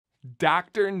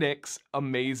Dr. Nick's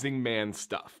amazing man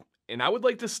stuff. And I would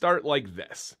like to start like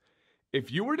this.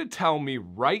 If you were to tell me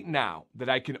right now that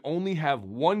I can only have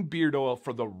one beard oil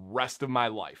for the rest of my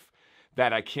life,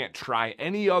 that I can't try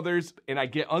any others and I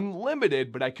get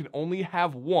unlimited, but I can only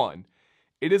have one,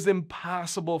 it is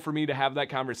impossible for me to have that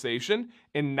conversation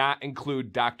and not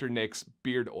include Dr. Nick's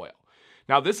beard oil.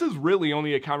 Now, this is really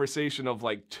only a conversation of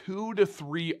like 2 to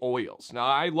 3 oils. Now,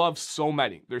 I love so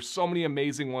many. There's so many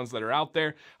amazing ones that are out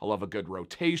there. I love a good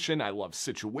rotation. I love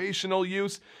situational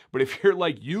use. But if you're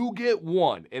like, you get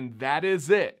one and that is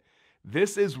it,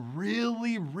 this is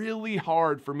really, really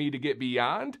hard for me to get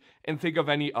beyond and think of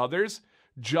any others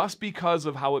just because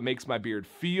of how it makes my beard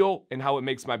feel and how it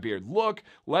makes my beard look,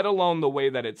 let alone the way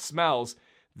that it smells.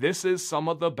 This is some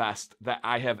of the best that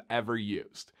I have ever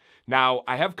used. Now,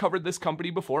 I have covered this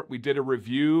company before. We did a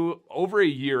review over a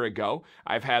year ago.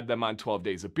 I've had them on 12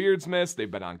 Days of Beardsmiths. They've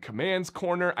been on Command's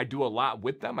Corner. I do a lot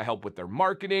with them. I help with their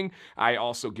marketing. I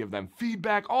also give them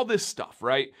feedback, all this stuff,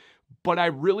 right? But I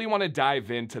really want to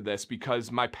dive into this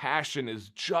because my passion is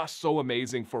just so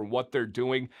amazing for what they're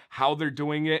doing, how they're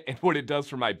doing it, and what it does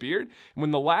for my beard. And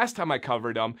when the last time I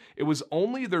covered them, it was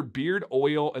only their beard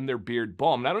oil and their beard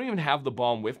balm. And I don't even have the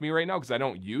balm with me right now because I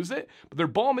don't use it, but their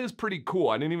balm is pretty cool.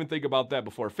 I didn't even think about that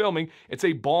before filming. It's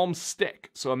a balm stick.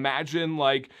 So imagine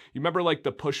like, you remember like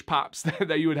the push pops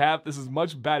that you would have? This is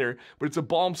much better, but it's a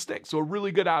balm stick. So a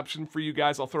really good option for you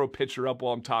guys. I'll throw a picture up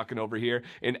while I'm talking over here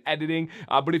in editing.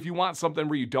 But if you want something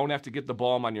where you don't have to get the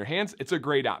balm on your hands, it's a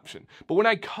great option. But when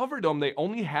I covered them, they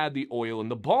only had the oil and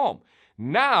the balm.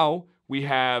 Now we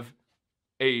have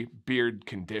a beard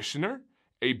conditioner,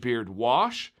 a beard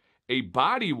wash, a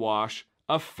body wash,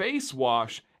 a face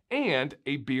wash, and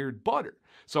a beard butter.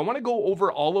 So I want to go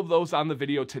over all of those on the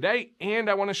video today, and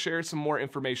I want to share some more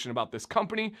information about this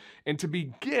company. And to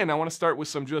begin, I want to start with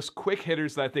some just quick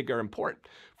hitters that I think are important.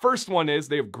 First one is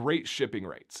they have great shipping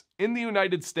rates. In the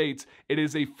United States, it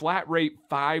is a flat rate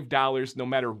 $5 no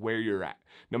matter where you're at.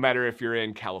 No matter if you're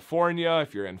in California,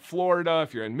 if you're in Florida,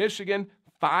 if you're in Michigan,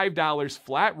 $5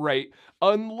 flat rate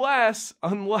unless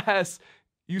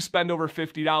you spend over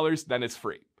 $50, then it's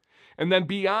free. And then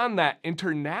beyond that,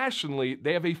 internationally,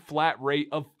 they have a flat rate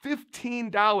of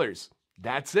 $15.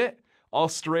 That's it.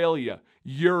 Australia,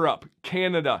 Europe,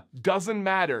 Canada, doesn't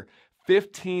matter.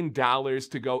 $15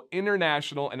 to go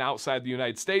international and outside the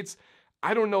United States.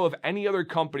 I don't know of any other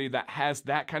company that has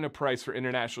that kind of price for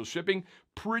international shipping.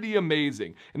 Pretty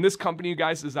amazing. And this company, you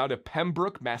guys, is out of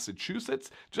Pembroke,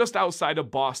 Massachusetts, just outside of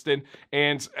Boston.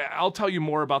 And I'll tell you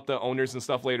more about the owners and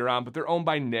stuff later on, but they're owned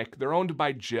by Nick. They're owned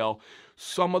by Jill.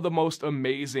 Some of the most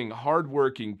amazing,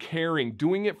 hardworking, caring,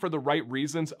 doing it for the right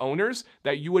reasons owners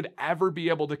that you would ever be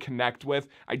able to connect with.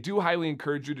 I do highly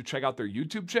encourage you to check out their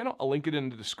YouTube channel. I'll link it in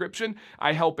the description.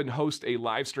 I help and host a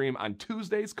live stream on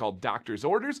Tuesdays called Doctor's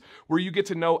Orders, where you get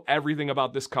to know everything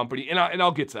about this company. And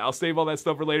I'll get to that. I'll save all that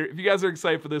stuff for later. If you guys are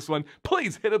excited for this one,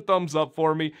 please hit a thumbs up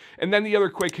for me. And then the other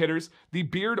quick hitters, the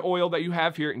beard oil that you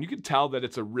have here, and you can tell that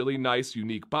it's a really nice,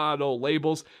 unique bottle,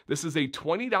 labels. This is a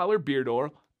 $20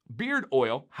 beard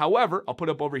oil. However, I'll put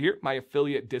up over here my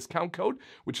affiliate discount code,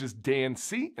 which is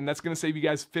DanC, and that's going to save you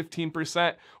guys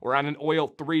 15%, or on an oil,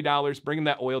 $3, bringing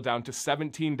that oil down to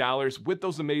 $17 with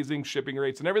those amazing shipping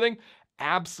rates and everything.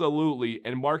 Absolutely,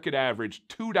 and market average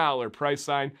 $2 price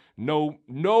sign.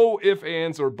 No ifs,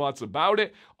 ands, or buts about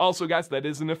it. Also, guys, that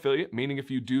is an affiliate, meaning if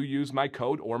you do use my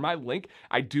code or my link,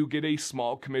 I do get a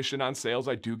small commission on sales.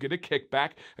 I do get a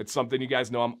kickback. It's something you guys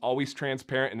know I'm always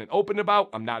transparent and open about.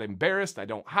 I'm not embarrassed. I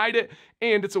don't hide it.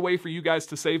 And it's a way for you guys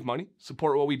to save money,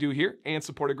 support what we do here, and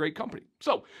support a great company.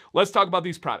 So let's talk about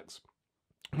these products.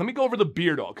 Let me go over the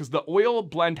beard oil because the oil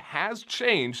blend has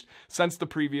changed since the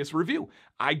previous review.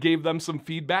 I gave them some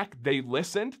feedback. They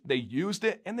listened, they used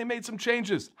it, and they made some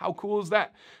changes. How cool is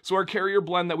that? So our carrier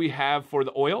blend that we have for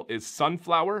the oil is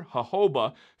sunflower,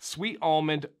 jojoba, sweet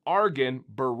almond, argan,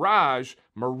 barrage,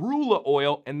 marula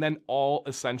oil, and then all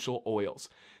essential oils.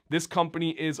 This company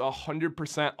is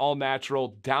 100% all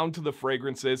natural, down to the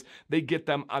fragrances. They get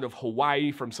them out of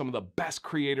Hawaii from some of the best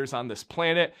creators on this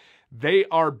planet. They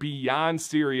are beyond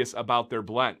serious about their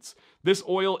blends. This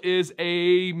oil is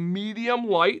a medium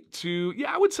light to,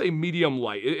 I would say medium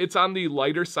light. It's on the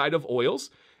lighter side of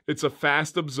oils. It's a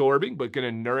fast absorbing, but going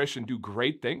to nourish and do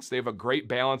great things. They have a great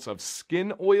balance of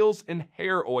skin oils and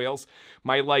hair oils.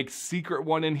 My secret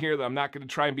one in here that I'm not going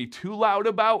to try and be too loud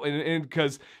about, and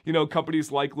because,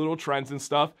 companies like little trends and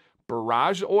stuff,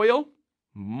 Barrage oil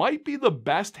might be the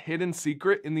best hidden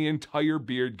secret in the entire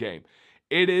beard game.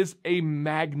 It is a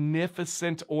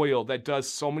magnificent oil that does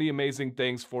so many amazing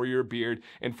things for your beard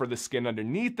and for the skin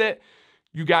underneath it.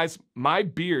 You guys, my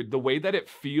beard, the way that it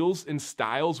feels and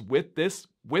styles with this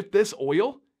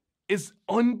oil is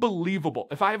unbelievable.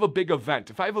 If I have a big event,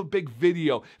 if I have a big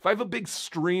video, if I have a big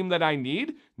stream that I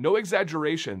need, no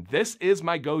exaggeration, this is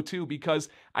my go-to because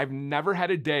I've never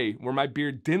had a day where my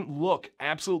beard didn't look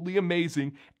absolutely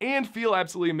amazing and feel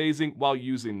absolutely amazing while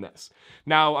using this.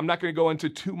 Now, I'm not going to go into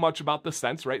too much about the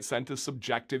scents, right? Scent is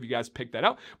subjective. You guys pick that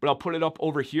out, but I'll put it up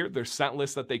over here. Their scent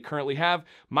list that they currently have.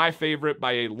 My favorite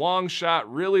by a long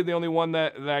shot, really the only one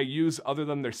that I use other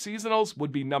than their seasonals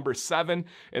would be number 7.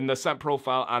 And the scent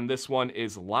profile on this one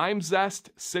is lime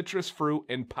zest, citrus fruit,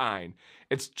 and pine.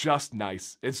 It's just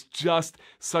nice. It's just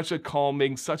such a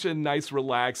calming, such a nice,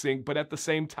 relaxing, but at the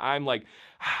same time, like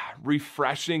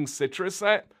refreshing citrus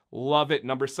scent. Love it.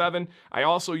 Number 7. I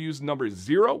also use number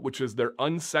 0, which is their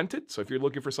unscented. So if you're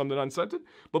looking for something unscented,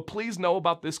 but please know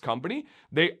about this company,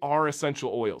 they are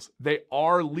essential oils. They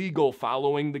are legal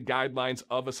following the guidelines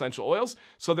of essential oils.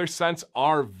 So their scents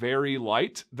are very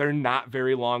light. They're not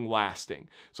very long lasting.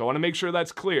 So I want to make sure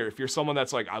that's clear. If you're someone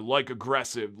that's like, I like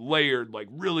aggressive, layered, like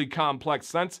really complex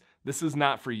scents, this is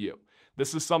not for you.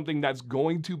 This is something that's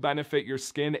going to benefit your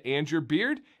skin and your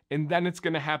beard, and then it's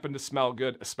going to happen to smell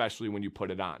good, especially when you put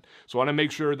it on. So I want to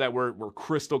make sure that we're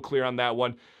crystal clear on that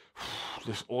one.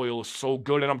 This oil is so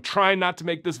good, and I'm trying not to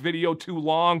make this video too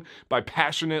long by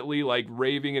passionately like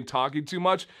raving and talking too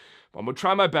much. I'm going to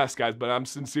try my best, guys, but I'm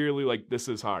sincerely like, this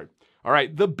is hard. All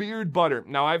right, the beard butter.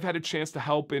 Now, I've had a chance to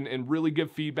help and really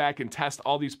give feedback and test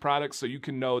all these products so you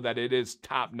can know that it is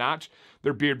top notch.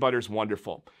 Their beard butter is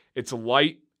wonderful. It's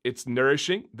light. It's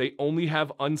nourishing. They only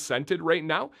have unscented right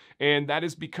now, and that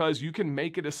is because you can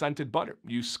make it a scented butter.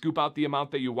 You scoop out the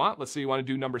amount that you want. Let's say you want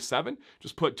to do number 7.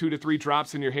 Just put 2 to 3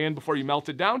 drops in your hand before you melt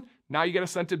it down. Now you get a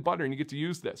scented butter and you get to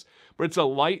use this. But it's a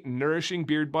light, nourishing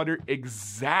beard butter,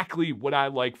 exactly what I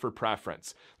like for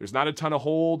preference. There's not a ton of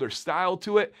hold or style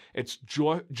to it. It's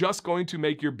just going to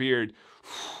make your beard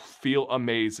feel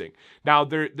amazing. Now,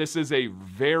 this is a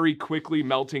very quickly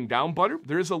melting down butter.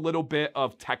 There's a little bit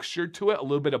of texture to it, a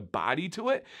little bit of body to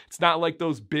it. It's not like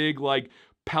those big like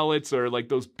pellets or like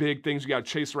those big things you got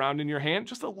to chase around in your hand.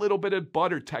 Just a little bit of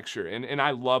butter texture, and I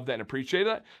love that and appreciate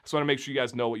that. So I want to make sure you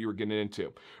guys know what you were getting into.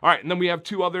 All right, and then we have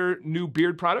 2 other new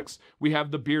beard products. We have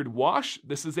the beard wash.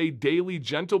 This is a daily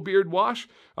gentle beard wash.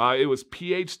 It was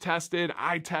pH tested.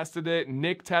 I tested it.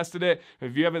 Nick tested it.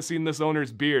 If you haven't seen this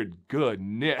owner's beard,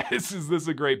 goodness, this is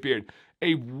a great beard.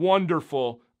 A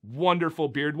wonderful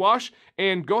beard wash.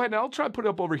 And go ahead and I'll try to put it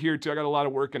up over here too. I got a lot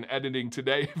of work in editing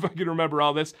today if I can remember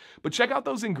all this. But check out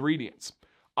those ingredients.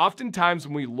 Oftentimes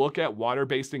when we look at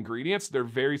water-based ingredients, they're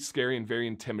very scary and very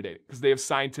intimidating because they have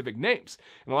scientific names.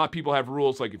 And a lot of people have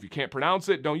rules like if you can't pronounce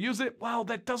it, don't use it. Well,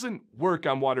 that doesn't work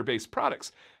on water-based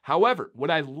products. However,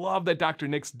 what I love that Dr.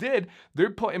 Nix did,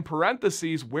 they're put in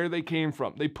parentheses where they came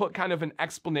from. They put kind of an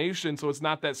explanation so it's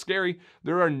not that scary.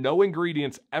 There are no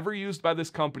ingredients ever used by this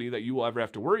company that you will ever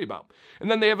have to worry about. And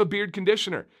then they have a beard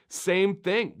conditioner. Same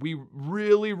thing. We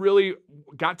really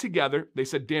got together. They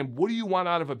said, Dan, what do you want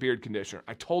out of a beard conditioner?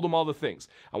 I told them all the things.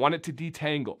 I want it to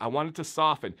detangle. I want it to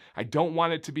soften. I don't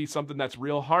want it to be something that's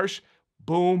real harsh.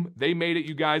 Boom. They made it,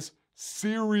 you guys.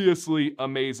 Seriously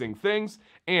amazing things.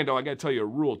 And I gotta tell you a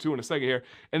rule too in a second here.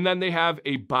 And then they have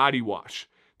a body wash.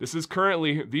 This is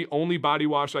currently the only body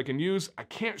wash I can use. I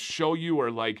can't show you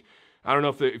or like, I don't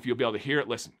know if you'll be able to hear it.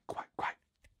 Listen, quiet.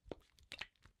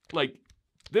 Like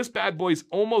this bad boy's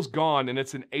almost gone and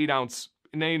it's an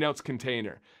 8-ounce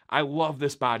container. I love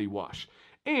this body wash.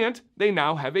 And they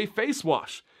now have a face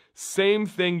wash. Same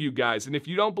thing, you guys. And if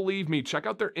you don't believe me, check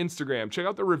out their Instagram. Check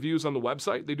out the reviews on the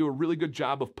website. They do a really good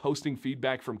job of posting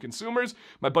feedback from consumers.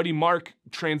 My buddy Mark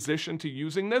transitioned to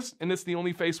using this, and it's the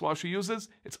only face wash he uses.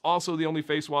 It's also the only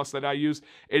face wash that I use.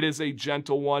 It is a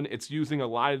gentle one. It's using a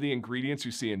lot of the ingredients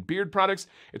you see in beard products.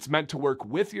 It's meant to work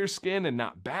with your skin and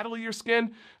not battle your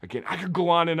skin. Again, I could go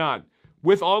on and on.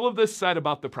 With all of this said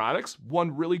about the products,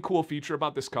 one really cool feature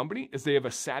about this company is they have a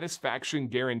satisfaction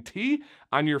guarantee.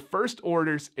 On your first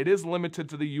orders, it is limited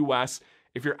to the US.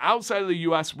 If you're outside of the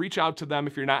US, reach out to them.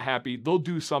 If you're not happy, they'll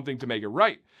do something to make it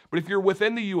right. But if you're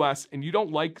within the US and you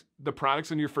don't like the products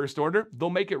in your first order,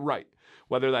 they'll make it right.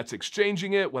 Whether that's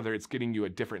exchanging it, whether it's getting you a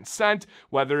different scent,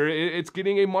 whether it's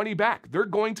getting a money back. They're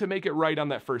going to make it right on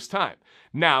that first time.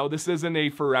 Now, this isn't a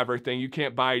forever thing. You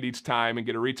can't buy it each time and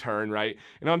get a return, right?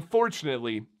 And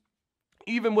unfortunately,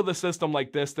 even with a system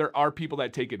like this, there are people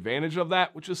that take advantage of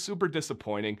that, which is super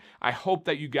disappointing. I hope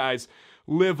that you guys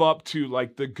live up to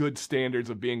like the good standards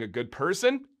of being a good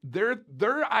person.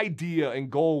 Their idea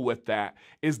and goal with that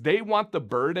is they want the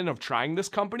burden of trying this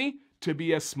company to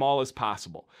be as small as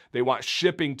possible. They want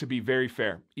shipping to be very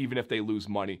fair, even if they lose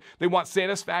money. They want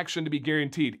satisfaction to be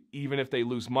guaranteed, even if they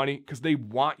lose money, because they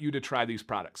want you to try these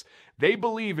products. They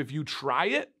believe if you try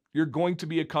it, you're going to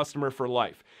be a customer for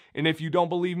life. And if you don't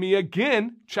believe me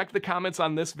again, check the comments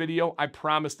on this video. I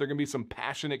promise there are gonna be some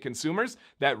passionate consumers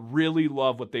that really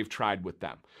love what they've tried with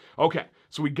them. Okay,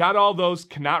 so we got all those.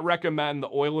 Cannot recommend the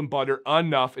oil and butter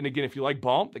enough. And again, if you like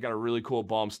balm, they got a really cool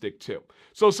balm stick too.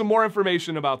 So some more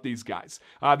information about these guys.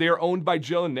 They are owned by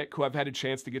Jill and Nick, who I've had a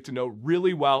chance to get to know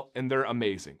really well, and they're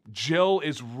amazing. Jill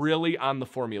is really on the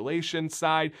formulation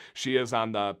side. She is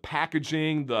on the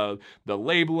packaging, the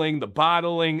labeling, the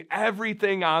bottling,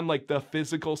 everything on like the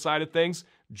physical side of things.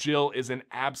 Jill is an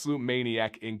absolute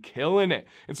maniac in killing it.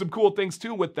 And some cool things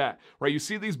too with that, right? You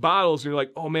see these bottles and you're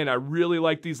like, oh man, I really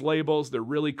like these labels. They're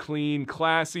really clean,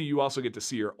 classy. You also get to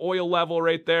see your oil level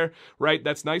right there, right?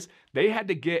 That's nice. They had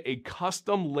to get a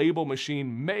custom label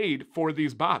machine made for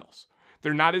these bottles.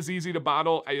 They're not as easy to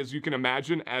bottle as you can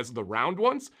imagine as the round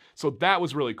ones. So that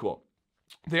was really cool.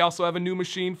 They also have a new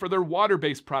machine for their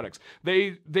water-based products.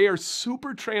 They are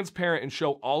super transparent and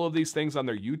show all of these things on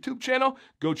their YouTube channel.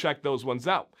 Go check those ones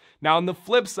out. Now on the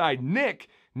flip side, Nick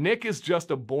is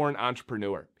just a born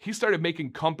entrepreneur. He started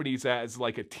making companies as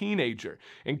like a teenager,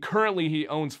 and currently he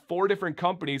owns 4 different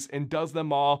companies and does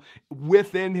them all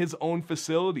within his own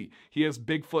facility. He has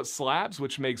Bigfoot Slabs,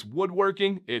 which makes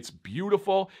woodworking. It's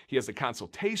beautiful. He has a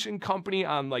consultation company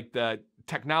on like the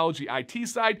technology IT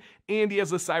side, and he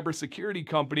has a cybersecurity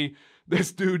company.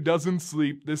 This dude doesn't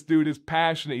sleep. This dude is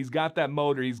passionate. He's got that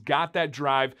motor. He's got that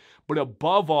drive. But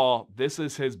above all, this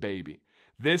is his baby.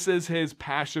 This is his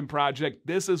passion project.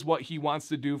 This is what he wants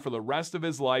to do for the rest of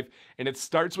his life. And it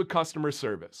starts with customer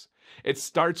service. It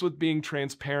starts with being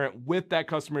transparent with that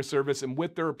customer service and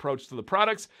with their approach to the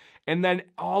products. And then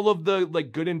all of the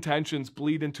like good intentions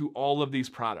bleed into all of these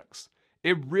products.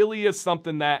 It really is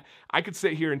something that I could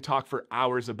sit here and talk for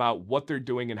hours about what they're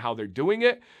doing and how they're doing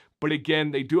it. But again,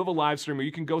 they do have a live stream where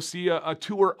you can go see a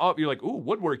tour of, you're like, ooh,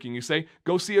 woodworking. You say,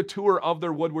 go see a tour of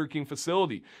their woodworking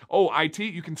facility. Oh, IT,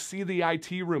 you can see the IT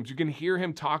rooms. You can hear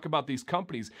him talk about these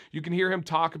companies. You can hear him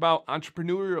talk about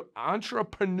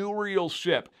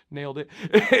entrepreneurship. Nailed it.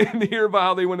 And hear about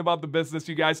how they went about the business,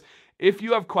 you guys. If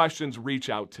you have questions,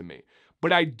 reach out to me.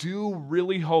 But I do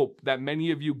really hope that many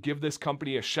of you give this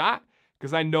company a shot,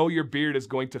 because I know your beard is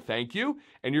going to thank you,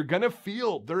 and you're going to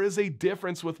feel there is a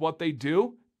difference with what they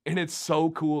do, and it's so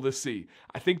cool to see.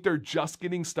 I think they're just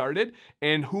getting started,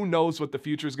 and who knows what the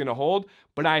future is going to hold,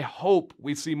 but I hope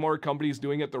we see more companies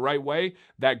doing it the right way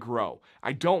that grow.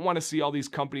 I don't want to see all these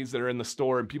companies that are in the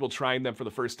store and people trying them for the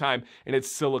first time, and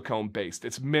it's silicone-based,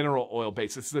 it's mineral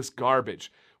oil-based, it's this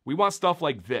garbage. We want stuff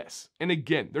like this. And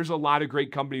again, there's a lot of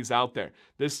great companies out there.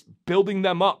 This building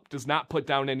them up does not put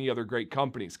down any other great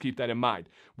companies. Keep that in mind.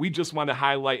 We just want to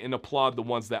highlight and applaud the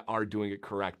ones that are doing it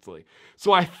correctly.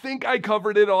 So I think I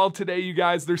covered it all today, you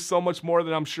guys. There's so much more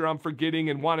that I'm sure I'm forgetting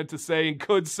and wanted to say and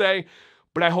could say,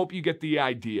 but I hope you get the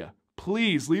idea.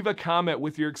 Please leave a comment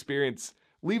with your experience.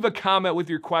 Leave a comment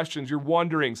with your questions, your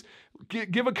wonderings.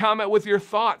 Give a comment with your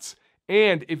thoughts.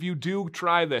 And if you do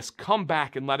try this, come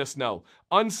back and let us know.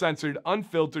 Uncensored,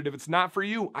 unfiltered. If it's not for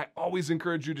you, I always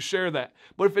encourage you to share that.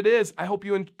 But if it is, I hope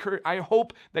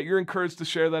that you're encouraged to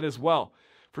share that as well.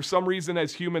 For some reason,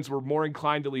 as humans, we're more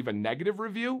inclined to leave a negative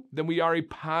review than we are a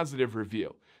positive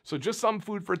review. So just some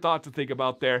food for thought to think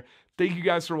about there. Thank you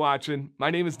guys for watching. My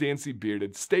name is Dan C.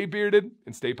 Bearded. Stay bearded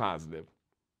and stay positive.